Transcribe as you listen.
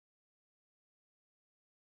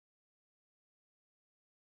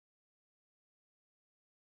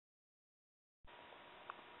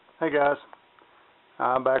Hey guys,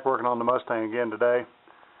 I'm back working on the Mustang again today.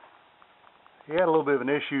 He had a little bit of an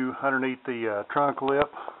issue underneath the trunk lid.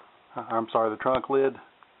 It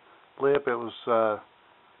was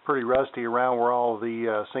pretty rusty around where all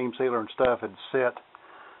the seam sealer and stuff had set.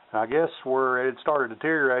 I guess where it started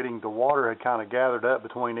deteriorating, the water had kind of gathered up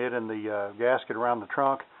between it and the gasket around the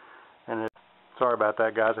trunk, and sorry about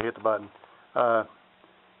that guys, I hit the button.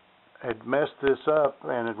 Had messed this up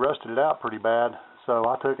and it rusted it out pretty bad. So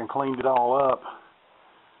I took and cleaned it all up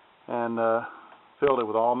and filled it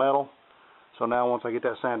with all metal. So now once I get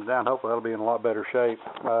that sanded down, hopefully that'll be in a lot better shape.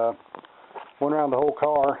 Went around the whole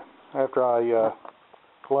car after I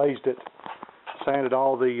glazed it, sanded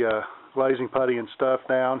all the glazing putty and stuff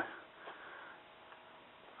down,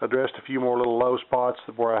 addressed a few more little low spots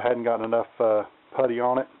where I hadn't gotten enough putty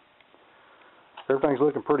on it. Everything's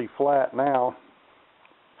looking pretty flat now.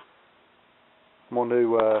 I'm going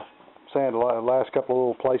to sand the last couple of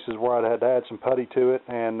little places where I'd had to add some putty to it,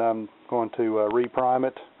 and I'm going to reprime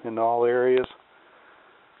it in all areas.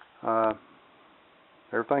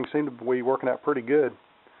 Everything seemed to be working out pretty good.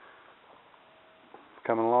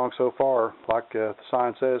 Coming along so far, like the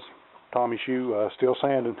sign says, Tommy Shoe, still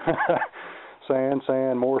sanding.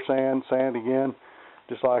 Sand, more sand, sand again.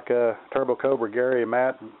 Just like Turbo Cobra, Gary and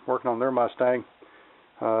Matt working on their Mustang.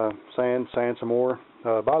 Sand some more.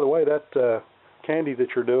 By the way, that candy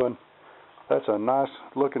that you're doing, that's a nice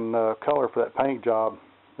looking color for that paint job.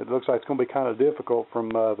 It looks like it's going to be kind of difficult from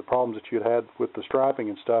the problems that you'd had with the striping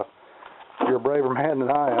and stuff. You're a braver man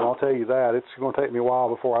than I am, I'll tell you that. It's going to take me a while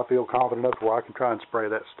before I feel confident enough where I can try and spray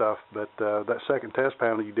that stuff. But that second test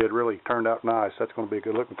panel you did really turned out nice. That's going to be a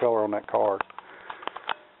good looking color on that car.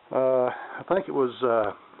 I think it was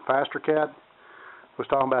Faster Cat was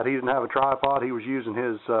talking about he didn't have a tripod. He was using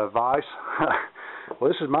his vise. Well,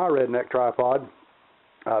 this is my redneck tripod.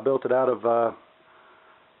 I built it out of a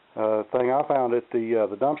thing I found at the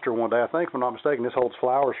dumpster one day. I think, if I'm not mistaken, this holds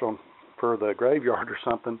flowers for the graveyard or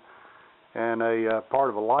something, and a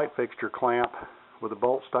part of a light fixture clamp with a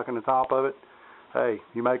bolt stuck in the top of it. Hey,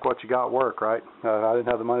 you make what you got work, right? I didn't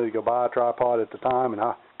have the money to go buy a tripod at the time, and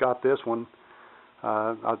I got this one.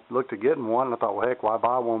 I looked at getting one, and I thought, well, heck, why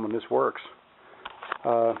buy one when this works?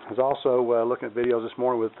 I was also looking at videos this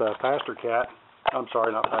morning with Faster Cat. I'm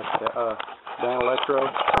sorry, not Faster Cat. Dan Electro.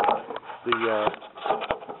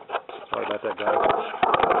 Sorry about that, guys.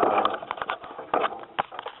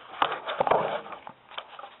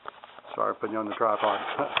 Sorry for putting you on the tripod.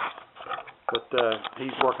 But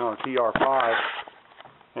he's working on a TR5,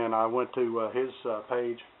 and I went to his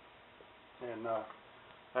page, and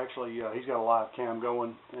actually he's got a live cam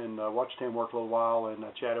going, and watched him work a little while, and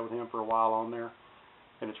chatted with him for a while on there.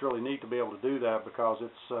 And it's really neat to be able to do that, because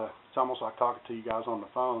it's almost like talking to you guys on the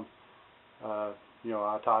phone. You know,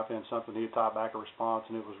 I type in something, he'd type back a response,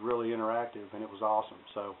 and it was really interactive, and it was awesome.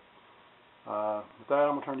 So with that,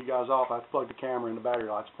 I'm going to turn you guys off. I have to plug the camera and the battery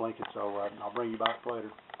light's blinking, so I'll bring you back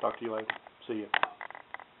later. Talk to you later. See you.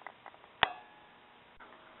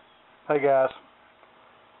 Hey guys,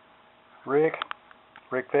 Rick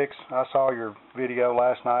Fix, I saw your video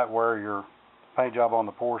last night where your paint job on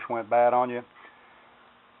the Porsche went bad on you.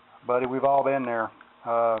 Buddy, we've all been there.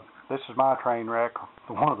 This is my train wreck,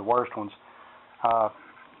 one of the worst ones.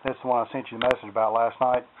 This is the one I sent you the message about last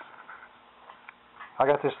night. I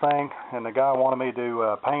got this thing, and the guy wanted me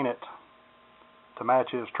to paint it to match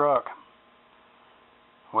his truck.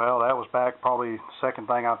 Well, that was back probably the second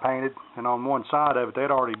thing I painted, and on one side of it,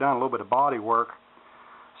 they'd already done a little bit of body work.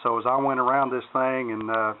 So as I went around this thing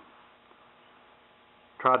and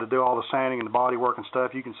tried to do all the sanding and the body work and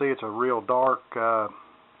stuff, you can see it's a real dark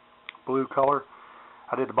blue color.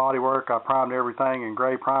 I did the body work, I primed everything in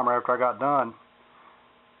gray primer after I got done.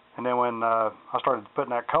 And then when I started putting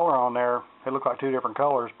that color on there, it looked like two different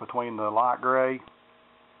colors between the light gray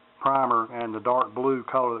primer and the dark blue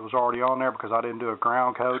color that was already on there, because I didn't do a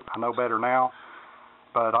ground coat. I know better now.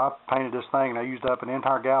 But I painted this thing, and I used up an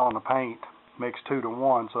entire gallon of paint, mixed 2 to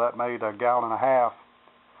 1, so that made a gallon and a half.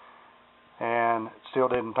 And it still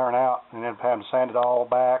didn't turn out, and then having to sand it all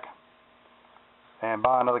back and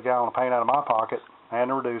buy another gallon of paint out of my pocket and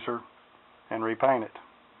the reducer and repaint it.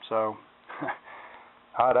 So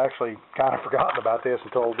I'd actually kind of forgotten about this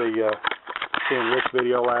until seeing Rick's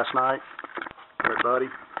video last night. But buddy,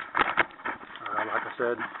 like I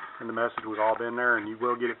said in the message, we've all been there, and you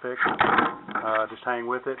will get it fixed. Just hang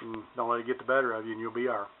with it and don't let it get the better of you, and you'll be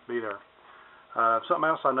there. Something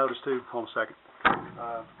else I noticed too. Hold on a second.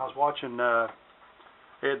 I was watching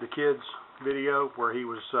Ed the Kid's video where he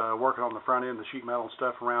was working on the front end, the sheet metal and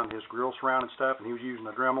stuff around his grill surround and stuff, and he was using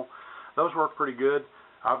a Dremel. Those work pretty good.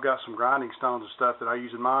 I've got some grinding stones and stuff that I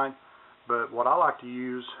use in mine, But what I like to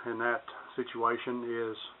use in that situation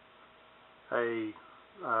is a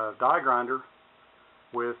die grinder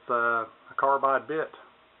with a carbide bit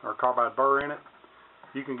or carbide burr in it.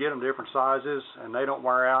 You can get them different sizes and they don't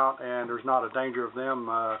wear out, and there's not a danger of them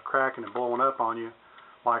cracking and blowing up on you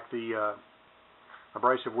like the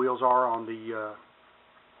abrasive wheels are on the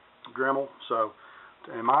Dremel. So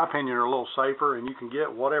in my opinion, they're a little safer, and you can get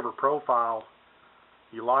whatever profile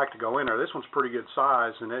you like to go in there. This one's pretty good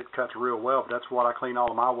size and it cuts real well, but that's what I clean all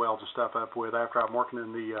of my welds and stuff up with after I'm working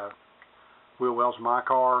in the wheel wells in my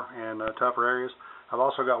car and tougher areas. I've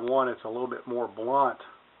also got one that's a little bit more blunt,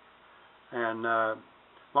 and as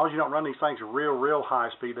long as you don't run these things at real high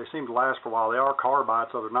speed, they seem to last for a while. They are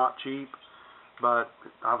carbide, so they're not cheap, but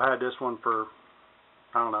I've had this one for,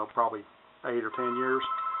 I don't know, probably 8 or 10 years,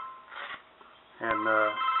 and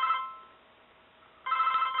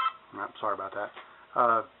sorry about that.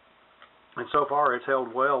 And so far it's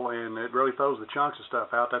held well, and it really throws the chunks of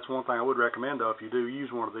stuff out. That's one thing I would recommend, though, if you do use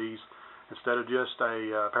one of these. Instead of just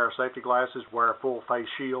a pair of safety glasses, wear a full face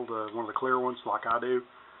shield, one of the clear ones like I do,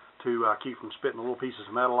 to keep from spitting little pieces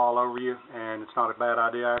of metal all over you. And it's not a bad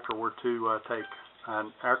idea afterward to take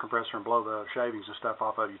an air compressor and blow the shavings and stuff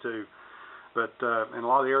off of you too. But in a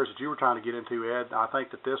lot of the areas that you were trying to get into, Ed, I think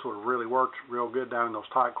that this would have really worked real good down in those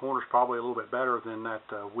tight corners, probably a little bit better than that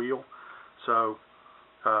wheel. So,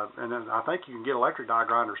 and then I think you can get electric die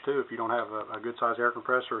grinders too if you don't have a good size air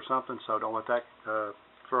compressor or something, so don't let that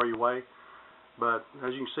throw you away. But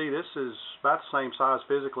as you can see, this is about the same size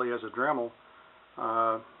physically as a Dremel.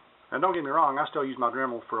 And don't get me wrong, I still use my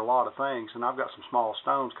Dremel for a lot of things, and I've got some small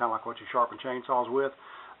stones, kind of like what you sharpen chainsaws with.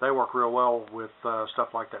 They work real well with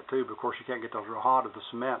stuff like that too, but of course you can't get those real hot if the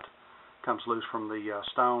cement comes loose from the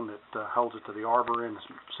stone that holds it to the arbor in the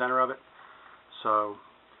center of it. So,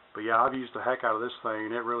 but yeah, I've used the heck out of this thing,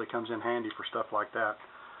 and it really comes in handy for stuff like that.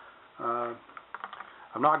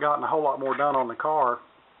 I've not gotten a whole lot more done on the car.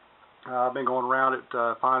 I've been going around it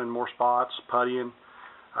finding more spots, puttying.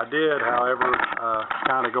 I did, however,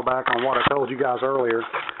 kind of go back on what I told you guys earlier.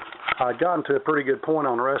 I'd gotten to a pretty good point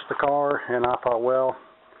on the rest of the car, and I thought, well,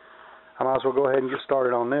 I might as well go ahead and get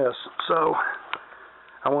started on this. So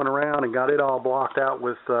I went around and got it all blocked out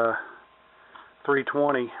with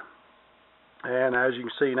 320, and as you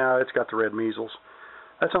can see now, it's got the red measles.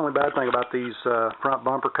 That's the only bad thing about these front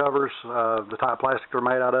bumper covers, the type of plastic they're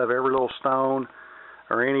made out of. Every little stone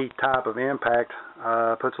or any type of impact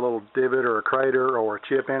puts a little divot or a crater or a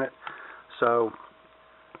chip in it. So,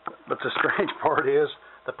 but the strange part is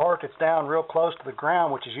the part that's down real close to the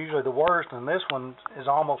ground, which is usually the worst, and this one is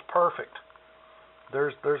almost perfect.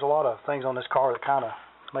 There's a lot of things on this car that kind of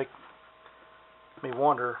make me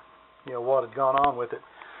wonder, you know, what had gone on with it.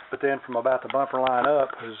 But then from about the bumper line up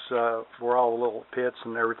is where all the little pits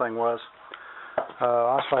and everything was. I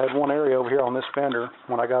also had one area over here on this fender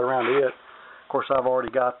when I got around to it. Of course, I've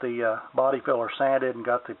already got the body filler sanded and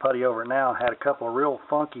got the putty over it now, and had a couple of real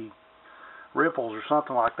funky ripples or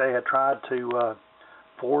something like they had tried to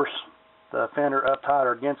force the fender up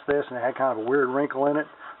tighter against this, and it had kind of a weird wrinkle in it.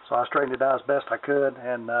 So I straightened it out as best I could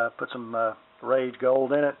and put some Rage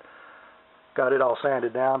Gold in it, got it all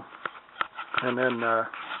sanded down, and then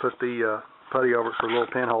put the putty over it for little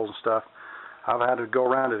pinholes and stuff. I've had to go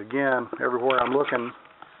around it again. Everywhere I'm looking,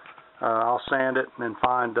 I'll sand it and then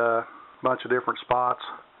find bunch of different spots,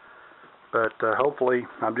 but hopefully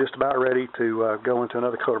I'm just about ready to go into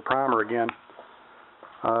another coat of primer again.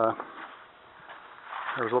 There's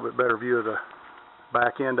a little bit better view of the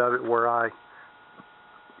back end of it where I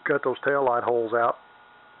cut those tail light holes out.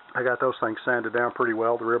 I got those things sanded down pretty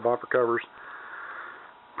well. The rear bumper covers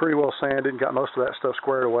pretty well sanded and got most of that stuff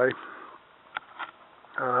squared away.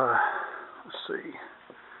 Let's see.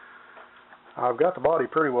 I've got the body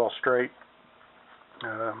pretty well straight.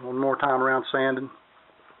 One more time around sanding,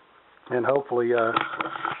 and hopefully I'll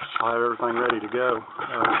have everything ready to go.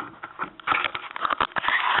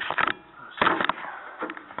 Let's see.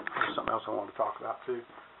 There's something else I wanted to talk about too.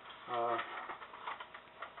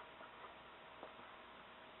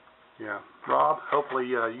 Yeah, Rob, hopefully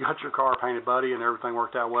you got your car painted, buddy, and everything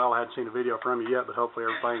worked out well. I hadn't seen a video from you yet, but hopefully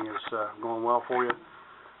everything is going well for you.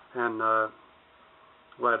 And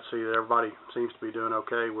glad to see that everybody seems to be doing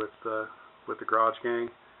okay with the Garage Gang.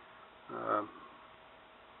 If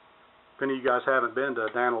any of you guys haven't been to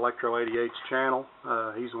Dan Electro 88's channel,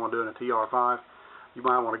 he's the one doing a TR5. You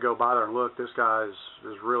might want to go by there and look. This guy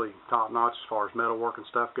is really top notch as far as metalwork and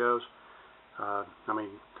stuff goes. I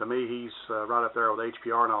mean, to me, he's right up there with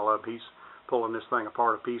HPR and all of it. He's pulling this thing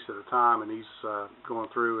apart a piece at a time, and he's going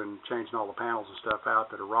through and changing all the panels and stuff out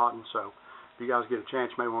that are rotten. So if you guys get a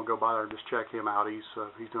chance, you may want to go by there and just check him out.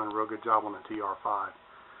 He's doing a real good job on the TR5.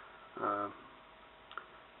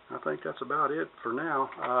 I think that's about it for now.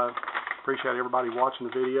 Appreciate everybody watching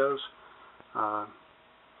the videos.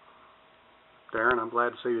 Darren, I'm glad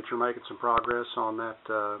to see that you're making some progress on that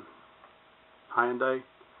Hyundai.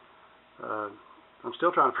 I'm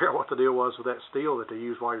still trying to figure out what the deal was with that steel that they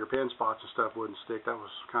used while your pin spots and stuff wouldn't stick. That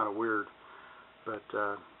was kind of weird. But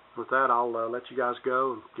with that, I'll let you guys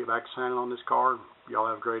go and get back to sanding on this car. Y'all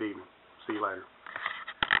have a great evening. See you later.